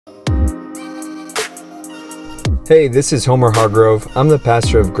Hey, this is Homer Hargrove. I'm the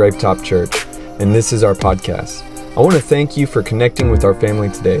pastor of Grapetop Church, and this is our podcast. I want to thank you for connecting with our family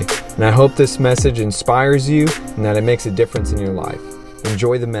today, and I hope this message inspires you and that it makes a difference in your life.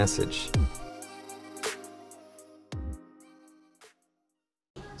 Enjoy the message.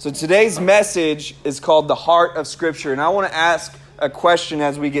 So today's message is called The Heart of Scripture, and I want to ask a question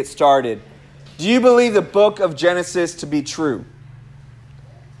as we get started. Do you believe the book of Genesis to be true?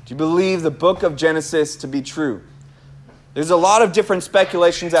 Do you believe the book of Genesis to be true? There's a lot of different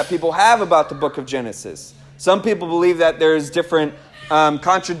speculations that people have about the book of Genesis. Some people believe that there's different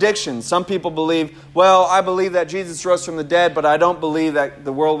contradictions. Some people believe, well, I believe that Jesus rose from the dead, but I don't believe that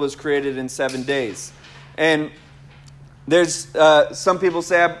the world was created in 7 days. And there's some people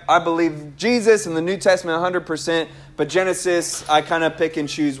say, I believe Jesus and the New Testament 100%, but Genesis, I kind of pick and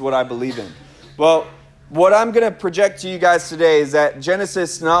choose what I believe in. Well, what I'm going to project to you guys today is that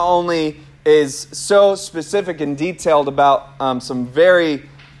Genesis not only is so specific and detailed about some very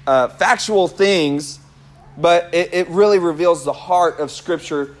factual things, but it really reveals the heart of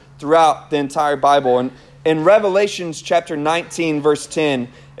Scripture throughout the entire Bible. And in Revelations chapter 19, verse 10,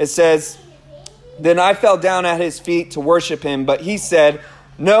 it says, "Then I fell down at his feet to worship him, but he said,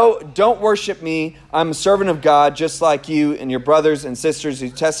 'No, don't worship me. I'm a servant of God, just like you and your brothers and sisters who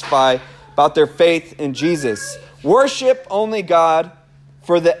testify about their faith in Jesus. Worship only God,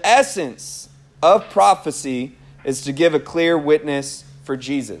 for the essence of prophecy is to give a clear witness for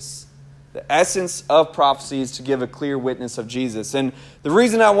Jesus.'" The essence of prophecy is to give a clear witness of Jesus. And the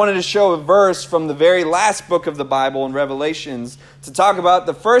reason I wanted to show a verse from the very last book of the Bible in Revelations to talk about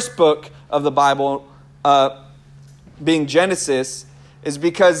the first book of the Bible being Genesis is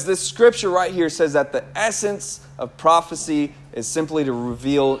because this scripture right here says that the essence of prophecy is simply to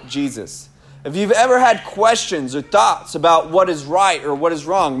reveal Jesus. If you've ever had questions or thoughts about what is right or what is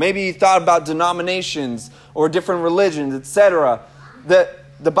wrong, maybe you thought about denominations or different religions, etc.,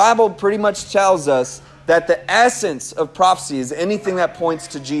 the Bible pretty much tells us that the essence of prophecy is anything that points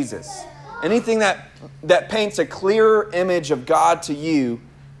to Jesus. Anything that paints a clearer image of God to you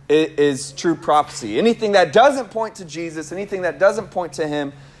is true prophecy. Anything that doesn't point to Jesus, anything that doesn't point to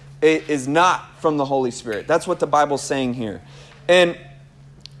Him, it is not from the Holy Spirit. That's what the Bible's saying here. And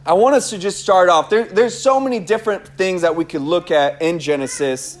I want us to just start off. There's so many different things that we could look at in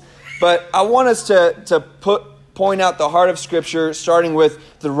Genesis, but I want us to point out the heart of Scripture, starting with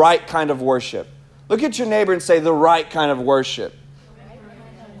the right kind of worship. Look at your neighbor and say, the right kind of worship.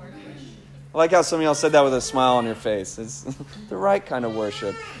 I like how some of y'all said that with a smile on your face. It's the right kind of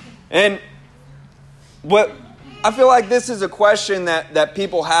worship. And I feel like this is a question that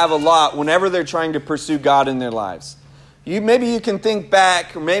people have a lot whenever they're trying to pursue God in their lives. Maybe you can think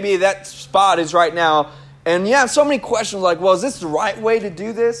back, or maybe that spot is right now, and you have so many questions like, well, is this the right way to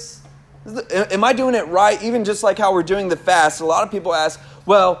do this? Am I doing it right? Even just like how we're doing the fast, a lot of people ask,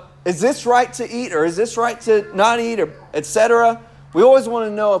 well, is this right to eat, or is this right to not eat, or etc.? We always want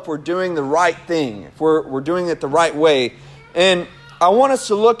to know if we're doing the right thing, if we're doing it the right way. And I want us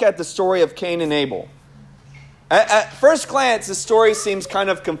to look at the story of Cain and Abel. At first glance, the story seems kind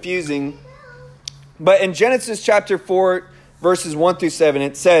of confusing. But in Genesis chapter 4, verses 1 through 7,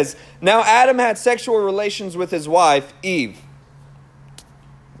 it says, "Now Adam had sexual relations with his wife, Eve."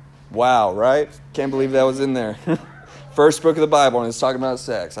 Wow, right? Can't believe that was in there. First book of the Bible, and it's talking about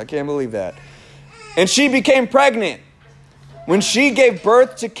sex. I can't believe that. "And she became pregnant. When she gave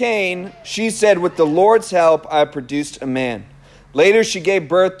birth to Cain, she said, 'With the Lord's help, I produced a man.' Later, she gave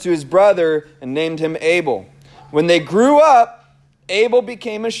birth to his brother and named him Abel. When they grew up, Abel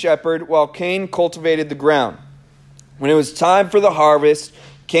became a shepherd while Cain cultivated the ground. When it was time for the harvest,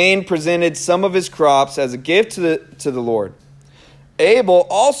 Cain presented some of his crops as a gift to the Lord. Abel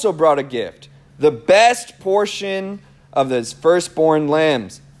also brought a gift, the best portion of his firstborn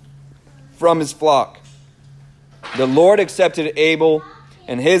lambs from his flock. The Lord accepted Abel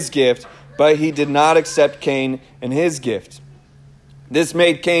and his gift, but He did not accept Cain and his gift. This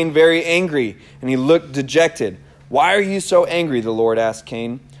made Cain very angry, and he looked dejected. 'Why are you so angry?' the Lord asked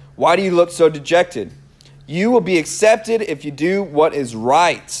Cain. 'Why do you look so dejected? You will be accepted if you do what is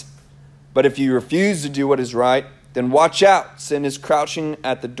right. But if you refuse to do what is right, then watch out. Sin is crouching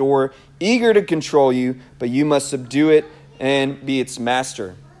at the door, eager to control you, but you must subdue it and be its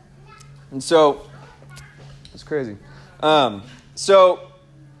master.'" And so, it's crazy. So,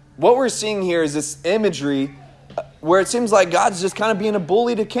 what we're seeing here is this imagery where it seems like God's just kind of being a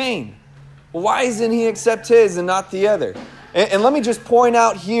bully to Cain. Well, why doesn't He accept his and not the other? And let me just point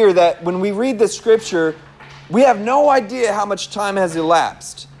out here that when we read the scripture, we have no idea how much time has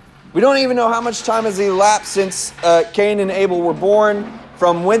elapsed. We don't even know how much time has elapsed since Cain and Abel were born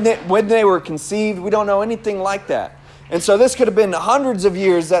from when they were conceived. We don't know anything like that. And so this could have been hundreds of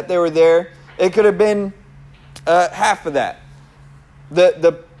years that they were there. It could have been half of that.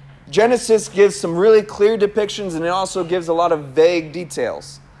 The Genesis gives some really clear depictions, and it also gives a lot of vague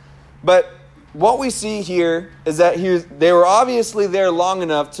details. But what we see here is that they were obviously there long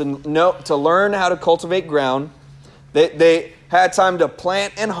enough to learn how to cultivate ground. They had time to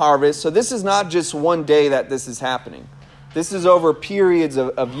plant and harvest. So this is not just one day that this is happening. This is over periods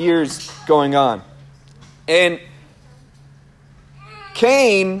of years going on. And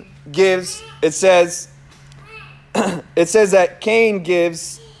Cain gives, it says that Cain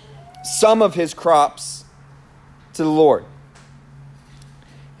gives some of his crops to the Lord.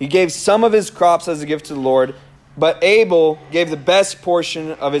 He gave some of his crops as a gift to the Lord, but Abel gave the best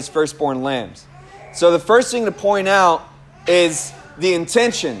portion of his firstborn lambs. So the first thing to point out is the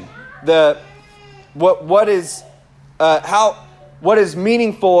intention. What is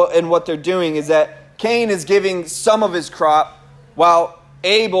meaningful in what they're doing is that Cain is giving some of his crop, while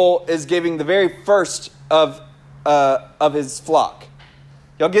Abel is giving the very first of his flock.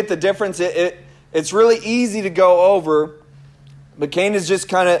 Y'all get the difference? It's really easy to go over, but Cain is just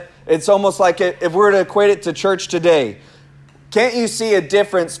kind of, it's almost like if we were to equate it to church today. Can't you see a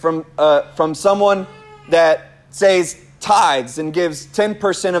difference from someone that says tithes and gives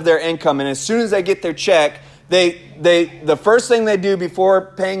 10% of their income, and as soon as they get their check, the first thing they do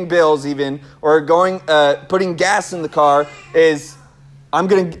before paying bills even, or putting gas in the car, is I'm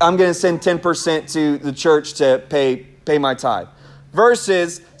gonna send 10% to the church to pay my tithe.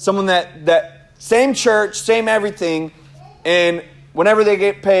 Versus someone that same church, same everything, and whenever they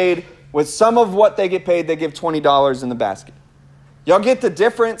get paid, with some of what they get paid, they give $20 in the basket. Y'all get the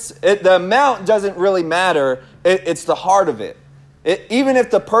difference? The amount doesn't really matter. It's the heart of it. Even if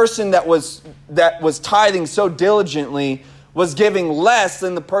the person that was tithing so diligently was giving less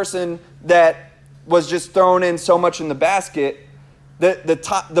than the person that was just throwing in so much in the basket,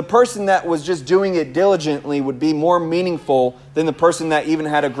 the person that was just doing it diligently would be more meaningful than the person that even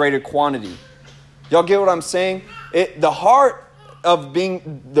had a greater quantity. Y'all get what I'm saying? The heart of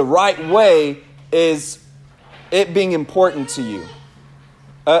being the right way is it being important to you.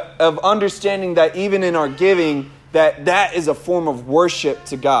 Of understanding that even in our giving, that is a form of worship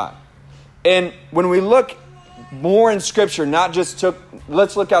to God. And when we look more in Scripture,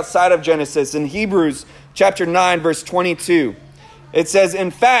 let's look outside of Genesis. In Hebrews chapter 9, verse 22, it says,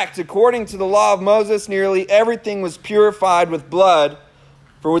 "In fact, according to the law of Moses, nearly everything was purified with blood,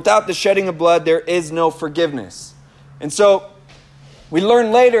 for without the shedding of blood, there is no forgiveness." And so we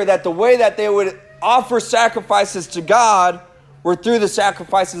learn later that the way that they would offer sacrifices to God were through the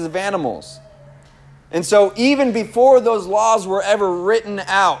sacrifices of animals. And so even before those laws were ever written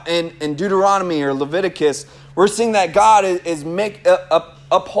out in Deuteronomy or Leviticus, we're seeing that God is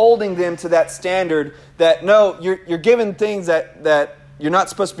upholding them to that standard that, no, you're given things that you're not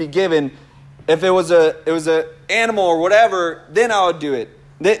supposed to be given. If it was a animal or whatever, then I would do it.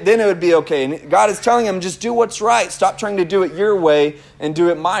 Then it would be okay. And God is telling them, just do what's right. Stop trying to do it your way and do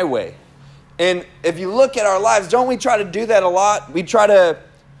it my way. And if you look at our lives, don't we try to do that a lot? We try to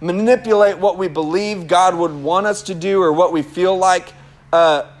manipulate what we believe God would want us to do or what we feel like.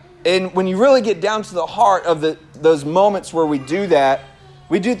 And when you really get down to the heart of those moments where we do that,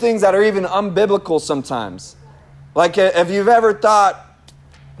 we do things that are even unbiblical sometimes. Like if you've ever thought,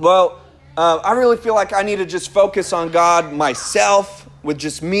 well, I really feel like I need to just focus on God myself, with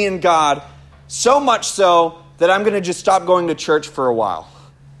just me and God, so much so that I'm going to just stop going to church for a while.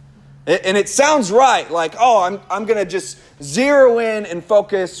 And it sounds right, like, oh, I'm going to just zero in and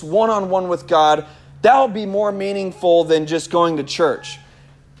focus one-on-one with God. That'll be more meaningful than just going to church.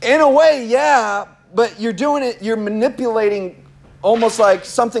 In a way, yeah, but you're doing it, you're manipulating almost like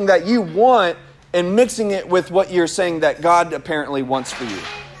something that you want and mixing it with what you're saying that God apparently wants for you.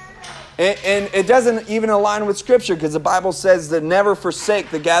 And it doesn't even align with Scripture, because the Bible says that never forsake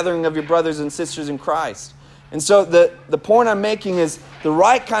the gathering of your brothers and sisters in Christ. And so the point I'm making is the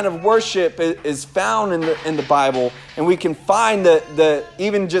right kind of worship is found in the Bible, and we can find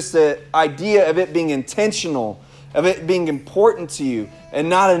even just the idea of it being intentional, of it being important to you, and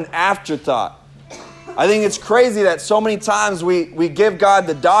not an afterthought. I think it's crazy that so many times we give God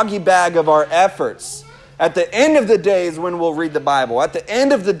the doggy bag of our efforts. At the end of the day is when we'll read the Bible. At the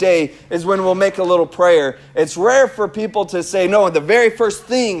end of the day is when we'll make a little prayer. It's rare for people to say, no, the very first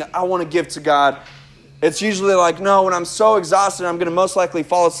thing I want to give to God. It's usually like, no, when I'm so exhausted, I'm going to most likely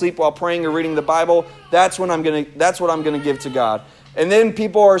fall asleep while praying or reading the Bible. That's what I'm going to give to God. And then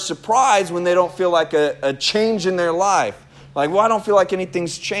people are surprised when they don't feel like a change in their life. Like, well, I don't feel like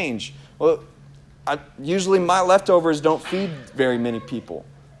anything's changed. Well, usually my leftovers don't feed very many people.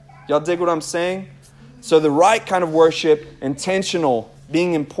 Y'all dig what I'm saying? So the right kind of worship, intentional,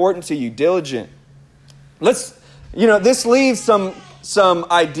 being important to you, diligent. This leaves some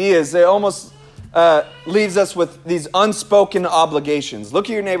ideas. It almost leaves us with these unspoken obligations. Look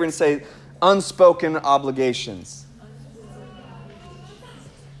at your neighbor and say, unspoken obligations.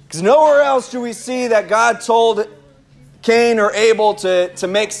 Because nowhere else do we see that God told Cain or Abel to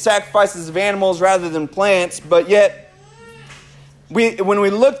make sacrifices of animals rather than plants, but yet when we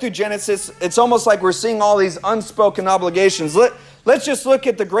look through Genesis, it's almost like we're seeing all these unspoken obligations. Let's just look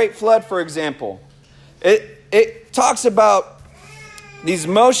at the Great Flood, for example. It talks about these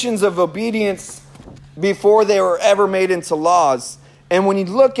motions of obedience before they were ever made into laws. And when you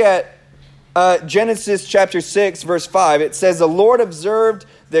look at Genesis chapter 6, verse 5, it says, "The Lord observed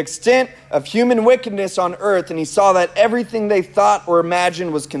the extent of human wickedness on earth, and he saw that everything they thought or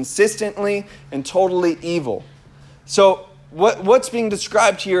imagined was consistently and totally evil." So what's being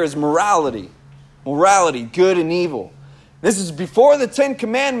described here is morality. Morality, good and evil. This is before the 10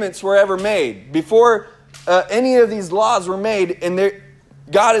 Commandments were ever made, before any of these laws were made, and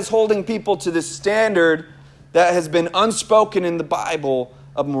God is holding people to this standard that has been unspoken in the Bible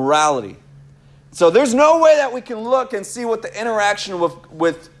of morality. So there's no way that we can look and see what the interaction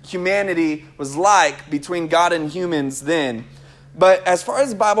with humanity was like between God and humans then. But as far as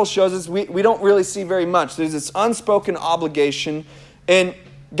the Bible shows us, we don't really see very much. There's this unspoken obligation. And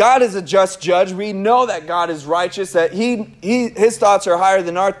God is a just judge. We know that God is righteous, that His thoughts are higher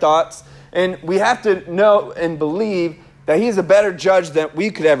than our thoughts. And we have to know and believe that He's a better judge than we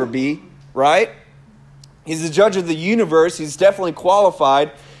could ever be, right? He's the judge of the universe. He's definitely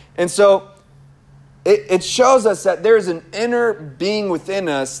qualified. And so it shows us that there's an inner being within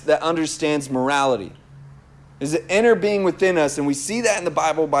us that understands morality. There's an inner being within us, and we see that in the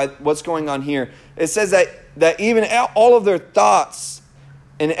Bible by what's going on here. It says that even all of their thoughts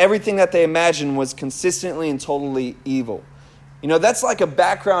and everything that they imagined was consistently and totally evil. That's like a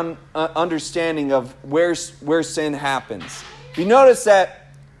background understanding of where sin happens. If you notice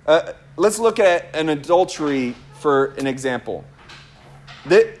that, let's look at an adultery for an example.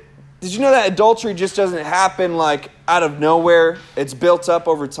 Did you know that adultery just doesn't happen like out of nowhere? It's built up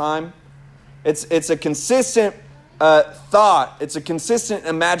over time. It's a consistent thought. It's a consistent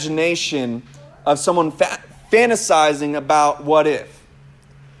imagination of someone fantasizing about what if.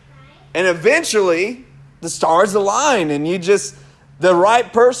 And eventually, the stars align, and the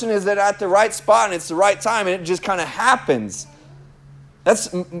right person is at the right spot, and it's the right time, and it just kind of happens. That's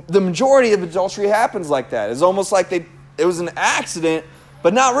the majority of adultery happens like that. It's almost like it was an accident,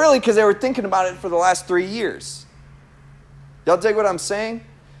 but not really, because they were thinking about it for the last 3 years. Y'all dig what I'm saying?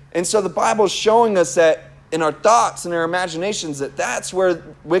 And so the Bible is showing us that in our thoughts and our imaginations, that's where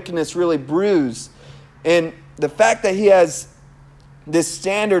wickedness really brews. And the fact that He has this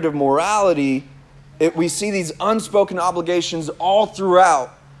standard of morality, we see these unspoken obligations all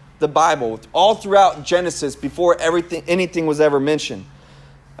throughout the Bible, all throughout Genesis, before anything was ever mentioned.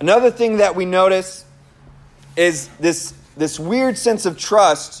 Another thing that we notice is this weird sense of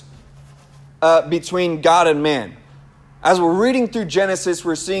trust between God and man. As we're reading through Genesis,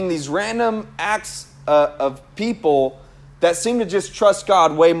 we're seeing these random acts of people that seem to just trust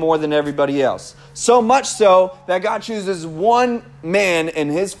God way more than everybody else. So much so that God chooses one man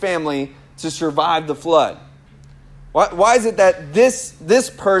and his family to survive the flood. Why is it that this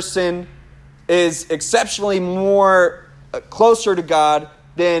person is exceptionally more closer to God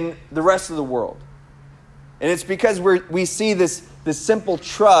than the rest of the world? And it's because we see this simple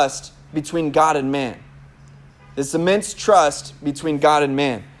trust between God and man. This immense trust between God and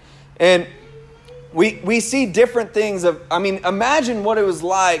man. And we see different things imagine what it was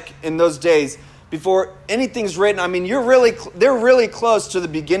like in those days before anything's written. They're really close to the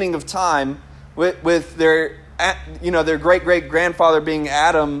beginning of time with their great-great-grandfather being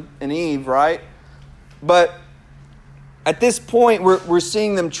Adam and Eve, right? But at this point, we're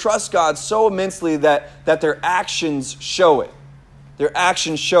seeing them trust God so immensely that their actions show it. Their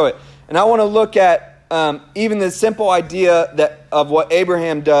actions show it. And I want to look at even the simple idea of what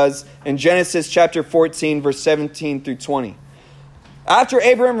Abraham does in Genesis chapter 14, verse 17 through 20. After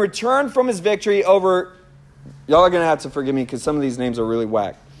Abraham returned from his victory over, y'all are going to have to forgive me because some of these names are really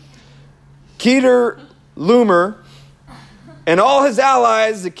whack, Kedorlaomer, and all his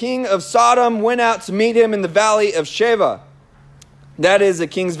allies, the king of Sodom, went out to meet him in the valley of Sheva. That is the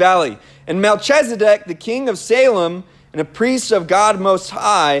king's valley. And Melchizedek, the king of Salem, and a priest of God Most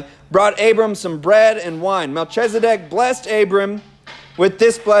High, brought Abram some bread and wine. Melchizedek blessed Abram with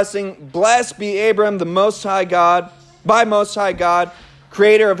this blessing: "Blessed be Abram, the Most High God, by Most High God,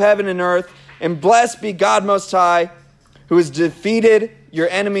 creator of heaven and earth, And blessed be God Most High, who has defeated your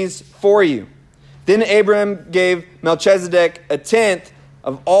enemies for you. Then Abraham gave Melchizedek a tenth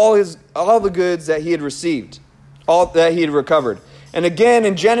of all the goods that he had received, all that he had recovered. And again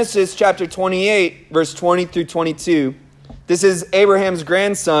in Genesis chapter 28, verse 20 through 22, this is Abraham's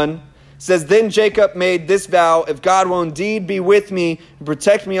grandson. It says, Then Jacob made this vow, if God will indeed be with me and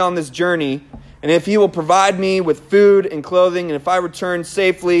protect me on this journey, and if he will provide me with food and clothing, and if I return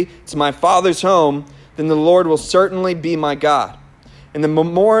safely to my father's home, then the Lord will certainly be my God. And the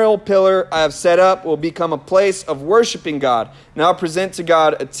memorial pillar I have set up will become a place of worshiping God, and I'll present to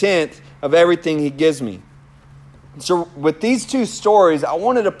God a tenth of everything he gives me. So with these two stories, I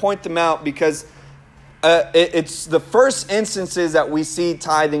wanted to point them out because it's the first instances that we see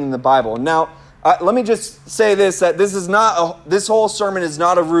tithing in the Bible. Now, let me just say this, that this whole sermon is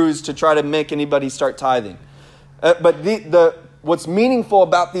not a ruse to try to make anybody start tithing. But what's meaningful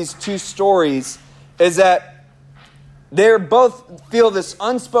about these two stories is that they both feel this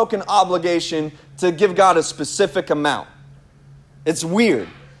unspoken obligation to give God a specific amount. It's weird.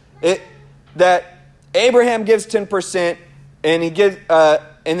 That Abraham gives 10%,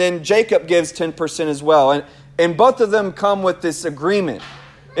 and then Jacob gives 10% as well. And both of them come with this agreement.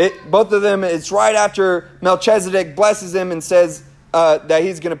 Both of them, it's right after Melchizedek blesses him and says that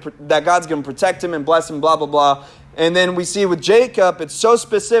God's going to protect him and bless him, blah, blah, blah. And then we see with Jacob, it's so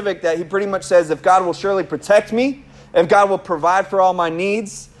specific that he pretty much says, if God will surely protect me, if God will provide for all my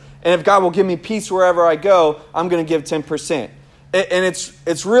needs, and if God will give me peace wherever I go, I'm going to give 10%. And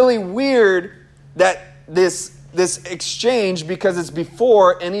it's really weird that this exchange, because it's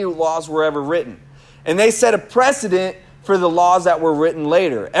before any laws were ever written. And they set a precedent for the laws that were written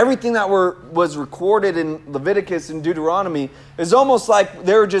later. Everything that was recorded in Leviticus and Deuteronomy is almost like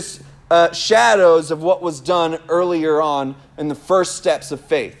they were just shadows of what was done earlier on in the first steps of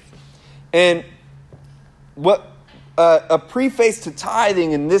faith. And what a preface to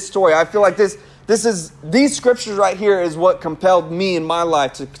tithing in this story, I feel like these scriptures right here is what compelled me in my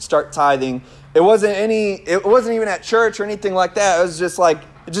life to start tithing. It wasn't even at church or anything like that. It was just like,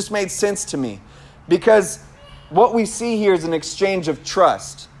 it just made sense to me. Because what we see here is an exchange of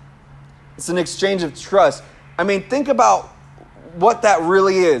trust. It's an exchange of trust. I mean, think about what that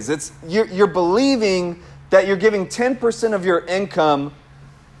really is. You're believing that you're giving 10% of your income,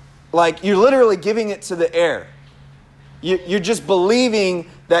 like you're literally giving it to the air. You're just believing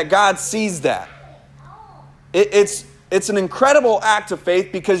that God sees that. It's an incredible act of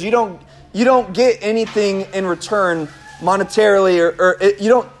faith because you don't get anything in return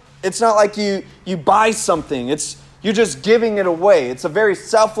monetarily it's not like you buy something. You're just giving it away. It's a very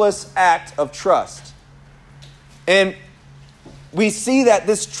selfless act of trust. And we see that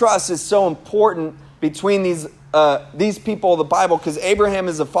this trust is so important between these people of the Bible because Abraham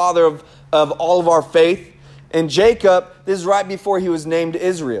is the father of all of our faith. And Jacob, this is right before he was named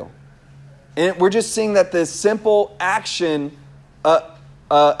Israel. And we're just seeing that the simple action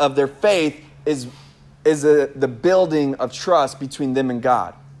of their faith is the building of trust between them and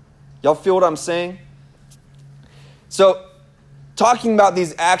God. Y'all feel what I'm saying? So, talking about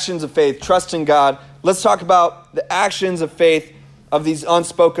these actions of faith, trusting God, let's talk about the actions of faith of these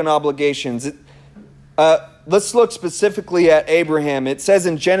unspoken obligations. Let's look specifically at Abraham. It says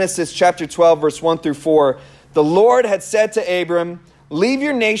in Genesis chapter 12, verse 1 through 4, the Lord had said to Abram, leave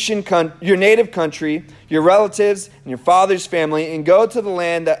your your native country, your relatives, and your father's family, and go to the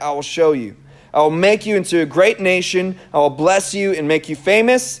land that I will show you. I will make you into a great nation. I will bless you and make you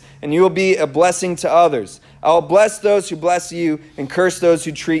famous, and you will be a blessing to others. I will bless those who bless you and curse those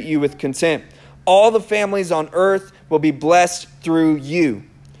who treat you with contempt. All the families on earth will be blessed through you.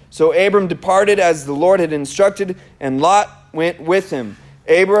 So Abram departed as the Lord had instructed, and Lot went with him.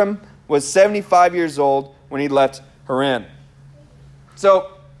 Abram was 75 years old when he left Haran.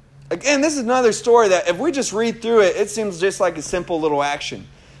 So, again, this is another story that if we just read through it, it seems just like a simple little action.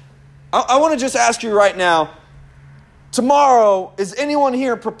 I want to just ask you right now, tomorrow, is anyone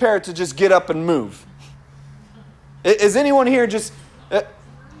here prepared to just get up and move? Is anyone here just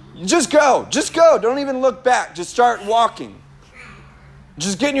go. Just go. Don't even look back. Just start walking.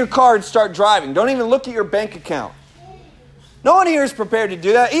 Just get in your car and start driving. Don't even look at your bank account. No one here is prepared to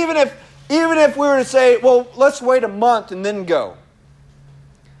do that. Even if we were to say, well, let's wait a month and then go.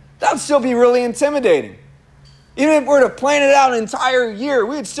 That would still be really intimidating. Even if we were to plan it out an entire year,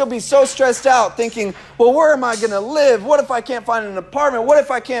 we would still be so stressed out thinking, well, where am I going to live? What if I can't find an apartment? What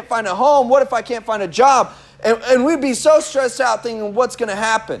if I can't find a home? What if I can't find a job? And we'd be so stressed out thinking what's going to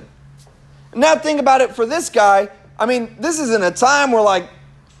happen. Now think about it for this guy. I mean, this isn't a time where I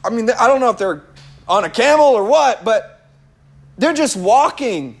don't know if they're on a camel or what, but they're just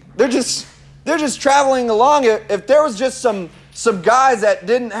walking. They're just They're just traveling along. If there was just some guys that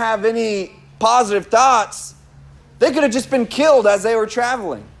didn't have any positive thoughts, they could have just been killed as they were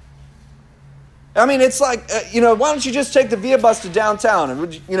traveling. I mean, it's like, why don't you just take the Via Bus to downtown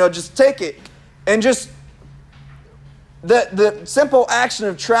and, just take it. And just the simple action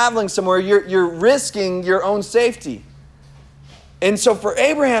of traveling somewhere, you're risking your own safety. And so for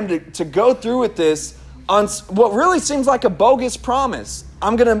Abraham to go through with this on what really seems like a bogus promise,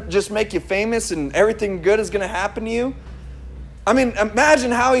 I'm going to just make you famous and everything good is going to happen to you. I mean,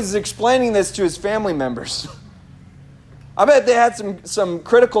 imagine how he's explaining this to his family members. I bet they had some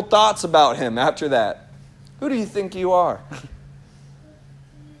critical thoughts about him after that. Who do you think you are?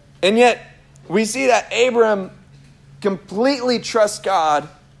 And yet, we see that Abram completely trusts God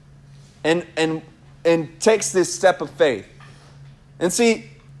and takes this step of faith. And see,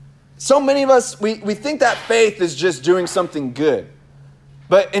 so many of us, we think that faith is just doing something good.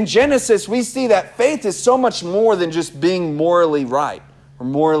 But in Genesis, we see that faith is so much more than just being morally right or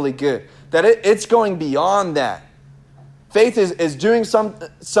morally good. That it's going beyond that. Faith is doing some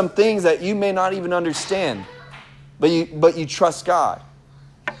things that you may not even understand, but you trust God.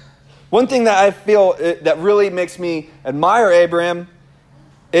 One thing that I feel that really makes me admire Abraham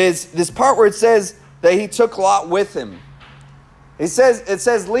is this part where it says that he took Lot with him. It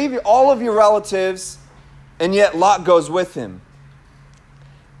says leave all of your relatives, and yet Lot goes with him.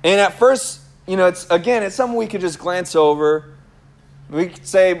 And at first, it's something we could just glance over. We could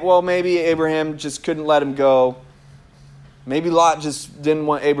say, well, maybe Abraham just couldn't let him go. Maybe Lot just didn't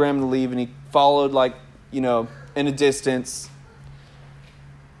want Abraham to leave and he followed in a distance.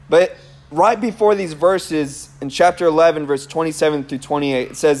 But right before these verses, in chapter 11, verse 27 through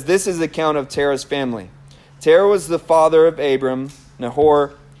 28, it says, this is the account of Terah's family. Terah was the father of Abram,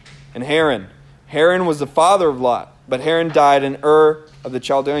 Nahor, and Haran. Haran was the father of Lot, but Haran died in Ur of the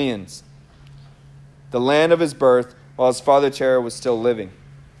Chaldeans, the land of his birth, while his father Terah was still living.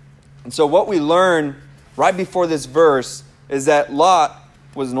 And so what we learn right before this verse is that Lot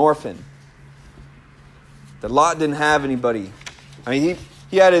was an orphan. That Lot didn't have anybody. I mean,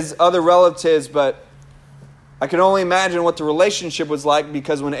 he had his other relatives, but I can only imagine what the relationship was like,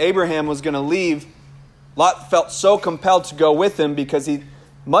 because when Abraham was going to leave, Lot felt so compelled to go with him because he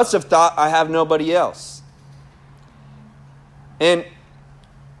must have thought, I have nobody else. And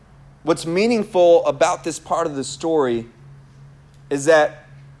what's meaningful about this part of the story is that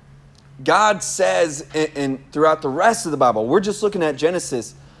God says, throughout the rest of the Bible, we're just looking at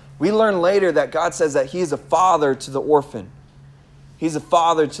Genesis, we learn later that God says that He is a father to the orphan. He's a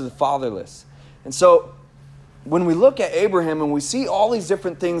father to the fatherless. And so, when we look at Abraham and we see all these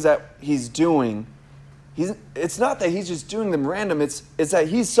different things that he's doing, it's not that he's just doing them random, it's that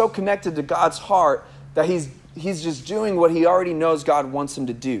he's so connected to God's heart that he's just doing what he already knows God wants him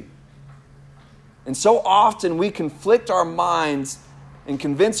to do. And so often we conflict our minds and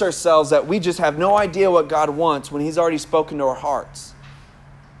convince ourselves that we just have no idea what God wants when He's already spoken to our hearts.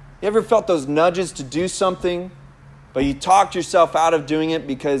 You ever felt those nudges to do something, but you talked yourself out of doing it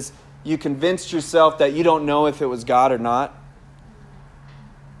because you convinced yourself that you don't know if it was God or not?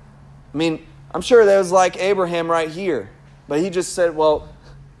 I mean, I'm sure that was like Abraham right here, but he just said, well,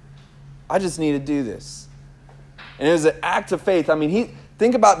 I just need to do this. And it was an act of faith. I mean,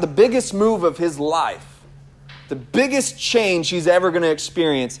 think about the biggest move of his life. The biggest change he's ever going to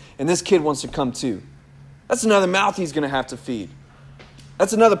experience, and this kid wants to come too. That's another mouth he's going to have to feed.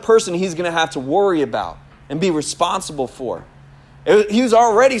 That's another person he's going to have to worry about and be responsible for. He was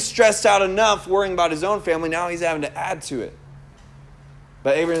already stressed out enough worrying about his own family. Now he's having to add to it.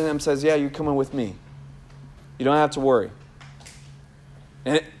 But Abraham says, yeah, you're coming with me. You don't have to worry.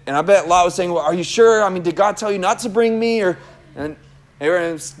 And I bet Lot was saying, well, are you sure? I mean, did God tell you not to bring me? And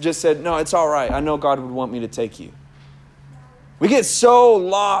Abraham just said, no, it's all right. I know God would want me to take you. We get so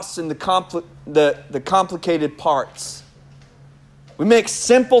lost in the complicated parts. We make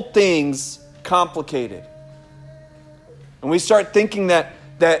simple things complicated. And we start thinking that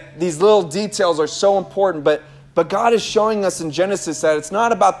these little details are so important, but God is showing us in Genesis that it's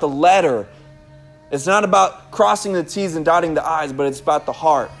not about the letter. It's not about crossing the T's and dotting the I's, but it's about the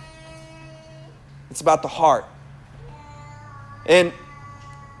heart. It's about the heart. And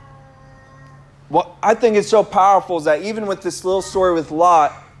what I think is so powerful is that even with this little story with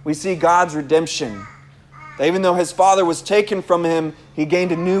Lot, we see God's redemption. That even though his father was taken from him, he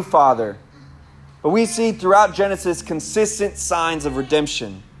gained a new father. But we see throughout Genesis consistent signs of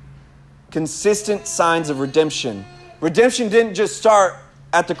redemption. Consistent signs of redemption. Redemption didn't just start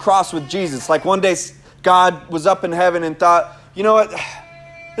at the cross with Jesus. Like one day God was up in heaven and thought, you know what,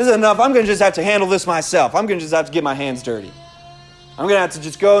 this is enough. I'm going to just have to handle this myself. I'm going to just have to get my hands dirty. I'm going to have to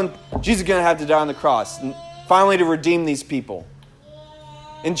just go and Jesus is going to have to die on the cross. And finally to redeem these people.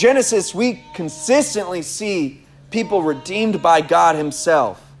 In Genesis, we consistently see people redeemed by God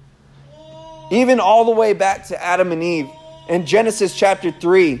himself. Even all the way back to Adam and Eve. In Genesis chapter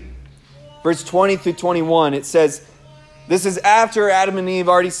 3, verse 20 through 21, it says, this is after Adam and Eve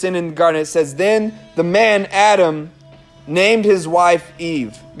already sinned in the garden. It says, then the man Adam named his wife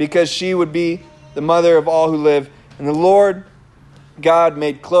Eve, because she would be the mother of all who live. And the Lord God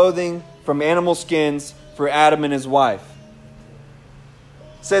made clothing from animal skins for Adam and his wife.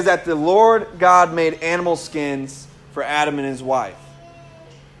 It says that the Lord God made animal skins for Adam and his wife.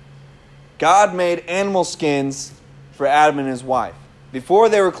 God made animal skins for Adam and his wife. Before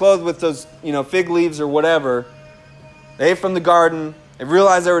they were clothed with those, fig leaves or whatever, they ate from the garden, they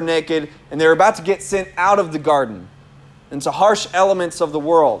realized they were naked, and they were about to get sent out of the garden into harsh elements of the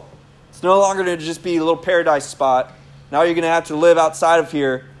world. It's no longer going to just be a little paradise spot. Now you're going to have to live outside of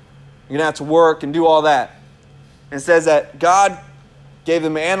here. You're going to have to work and do all that. And it says that God gave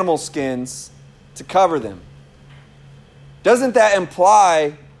them animal skins to cover them. Doesn't that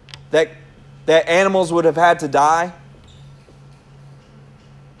imply that animals would have had to die?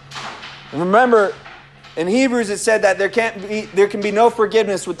 And remember, in Hebrews it said that there can be no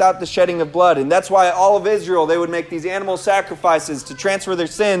forgiveness without the shedding of blood. And that's why all of Israel, they would make these animal sacrifices to transfer their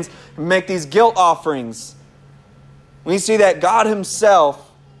sins and make these guilt offerings. We see that God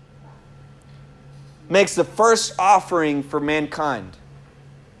himself makes the first offering for mankind.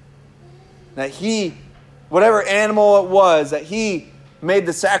 That he, whatever animal it was, that he made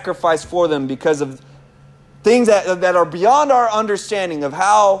the sacrifice for them because of things that are beyond our understanding of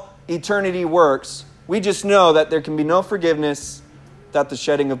how eternity works. We just know that there can be no forgiveness without the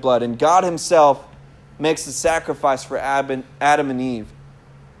shedding of blood. And God himself makes the sacrifice for Adam and Eve.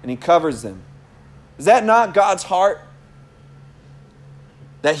 And he covers them. Is that not God's heart?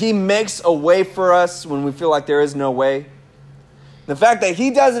 That he makes a way for us when we feel like there is no way. The fact that he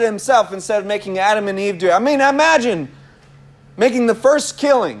does it himself instead of making Adam and Eve do it. I mean, imagine making the first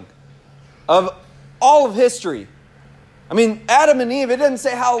killing of all of history. I mean, Adam and Eve, it doesn't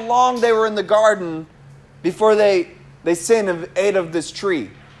say how long they were in the garden before they sinned and ate of this tree.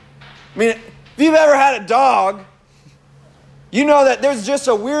 I mean, if you've ever had a dog, you know that there's just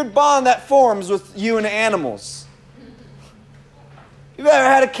a weird bond that forms with you and animals. You've ever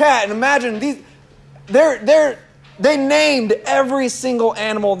had a cat, and imagine they named every single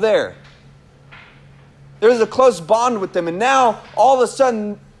animal there. There's a close bond with them, and now all of a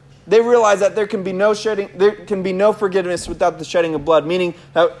sudden they realize that there can be no forgiveness without the shedding of blood, meaning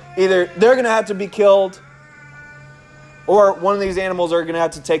that either they're going to have to be killed or one of these animals are going to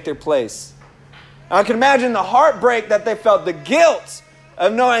have to take their place. Now, I can imagine the heartbreak that they felt, the guilt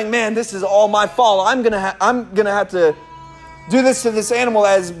of knowing, man, this is all my fault. I'm going to have to do this to this animal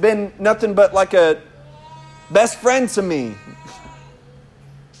that has been nothing but like a best friend to me.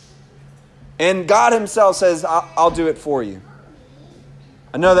 And God himself says, I'll do it for you.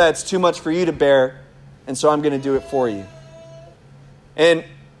 I know that it's too much for you to bear, and so I'm going to do it for you. And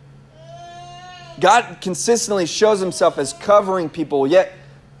God consistently shows himself as covering people, yet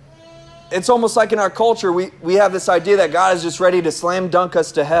it's almost like in our culture, we have this idea that God is just ready to slam dunk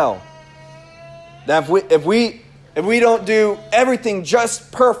us to hell. That if we don't do everything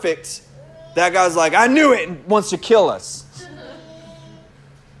just perfect, that God's like, I knew it, and wants to kill us.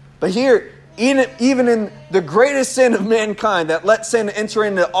 But here, even in the greatest sin of mankind that let sin enter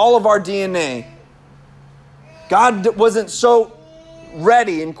into all of our DNA, God wasn't so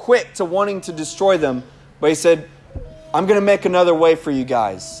ready and quick to wanting to destroy them, but he said, I'm going to make another way for you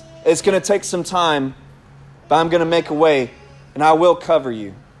guys. It's going to take some time, but I'm going to make a way, and I will cover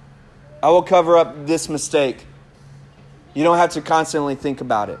you. I will cover up this mistake. You don't have to constantly think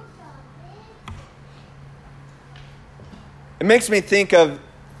about it. It makes me think of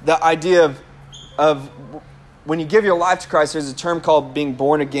the idea of when you give your life to Christ, there's a term called being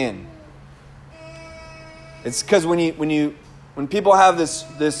born again. It's because when people have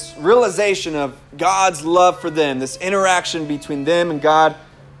this realization of God's love for them, this interaction between them and God,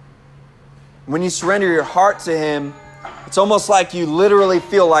 when you surrender your heart to him, it's almost like you literally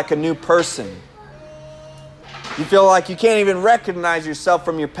feel like a new person. You feel like you can't even recognize yourself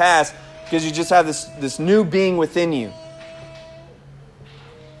from your past because you just have this new being within you.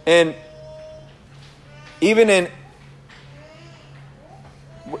 And even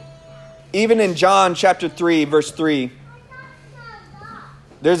in John chapter 3, verse 3,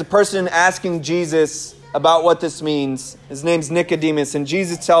 there's a person asking Jesus about what this means. His name's Nicodemus, and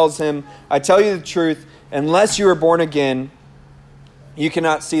Jesus tells him, I tell you the truth, unless you are born again, you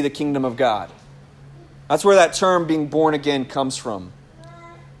cannot see the kingdom of God. That's where that term being born again comes from.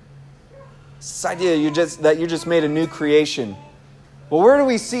 This idea that you're just made a new creation. Well, where do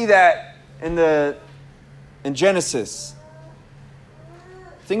we see that in Genesis?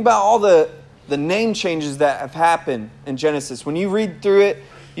 Think about all the name changes that have happened in Genesis. When you read through it,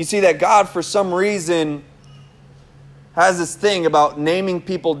 you see that God, for some reason, has this thing about naming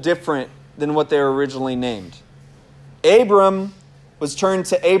people different than what they were originally named. Abram was turned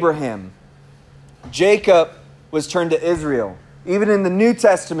to Abraham. Jacob was turned to Israel. Even in the New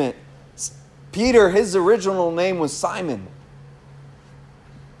Testament, Peter, his original name was Simon,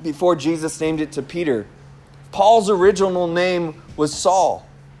 before Jesus named it to Peter. Paul's original name was Saul.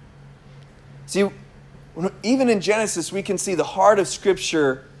 See, even in Genesis, we can see the heart of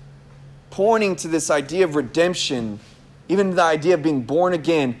Scripture pointing to this idea of redemption, even the idea of being born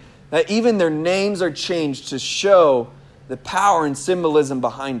again, that even their names are changed to show the power and symbolism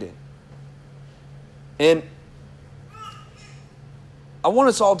behind it. And I want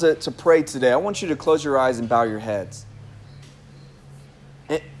us all to pray today. I want you to close your eyes and bow your heads.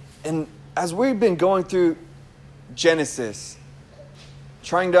 And as we've been going through Genesis,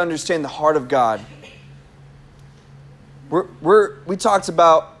 trying to understand the heart of God, we talked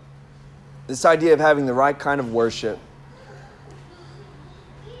about this idea of having the right kind of worship.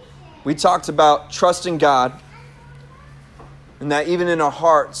 We talked about trusting God, and that even in our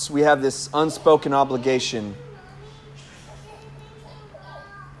hearts we have this unspoken obligation.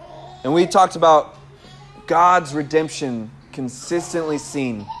 And we talked about God's redemption consistently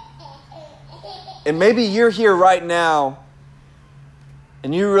seen. And maybe you're here right now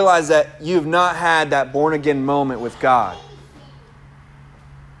and you realize that you've not had that born again moment with God.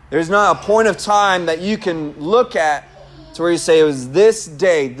 There's not a point of time that you can look at to where you say, it was this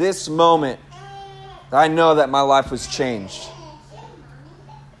day, this moment, that I know that my life was changed.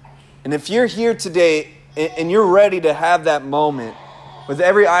 And if you're here today and you're ready to have that moment, with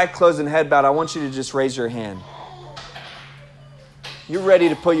every eye closed and head bowed, I want you to just raise your hand. You're ready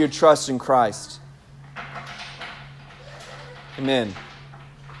to put your trust in Christ. Amen.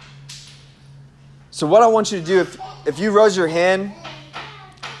 So what I want you to do, if you rose your hand,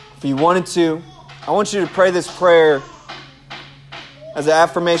 if you wanted to, I want you to pray this prayer as an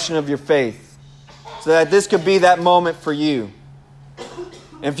affirmation of your faith, so that this could be that moment for you.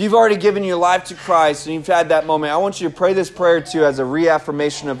 And if you've already given your life to Christ and you've had that moment, I want you to pray this prayer too as a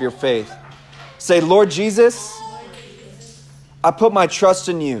reaffirmation of your faith. Say, Lord Jesus, I put my trust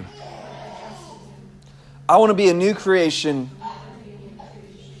in you. I want to be a new creation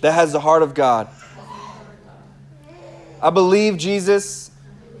that has the heart of God. I believe, Jesus,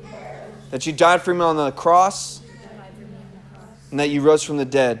 that you died for me on the cross and that you rose from the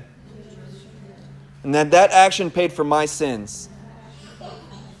dead. And that action paid for my sins.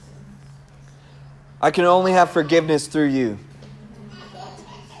 I can only have forgiveness through you.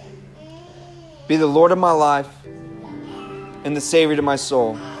 Be the Lord of my life and the Savior to my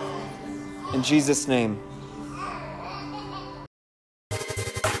soul. In Jesus' name.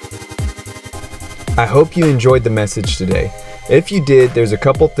 I hope you enjoyed the message today. If you did, there's a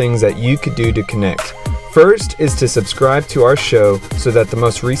couple things that you could do to connect. First is to subscribe to our show so that the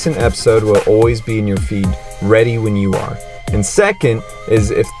most recent episode will always be in your feed, ready when you are. And second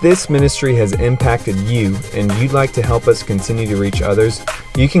is, if this ministry has impacted you and you'd like to help us continue to reach others,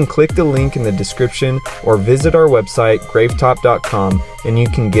 you can click the link in the description or visit our website, gravetop.com, and you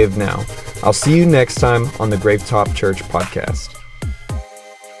can give now. I'll see you next time on the Gravetop Church podcast.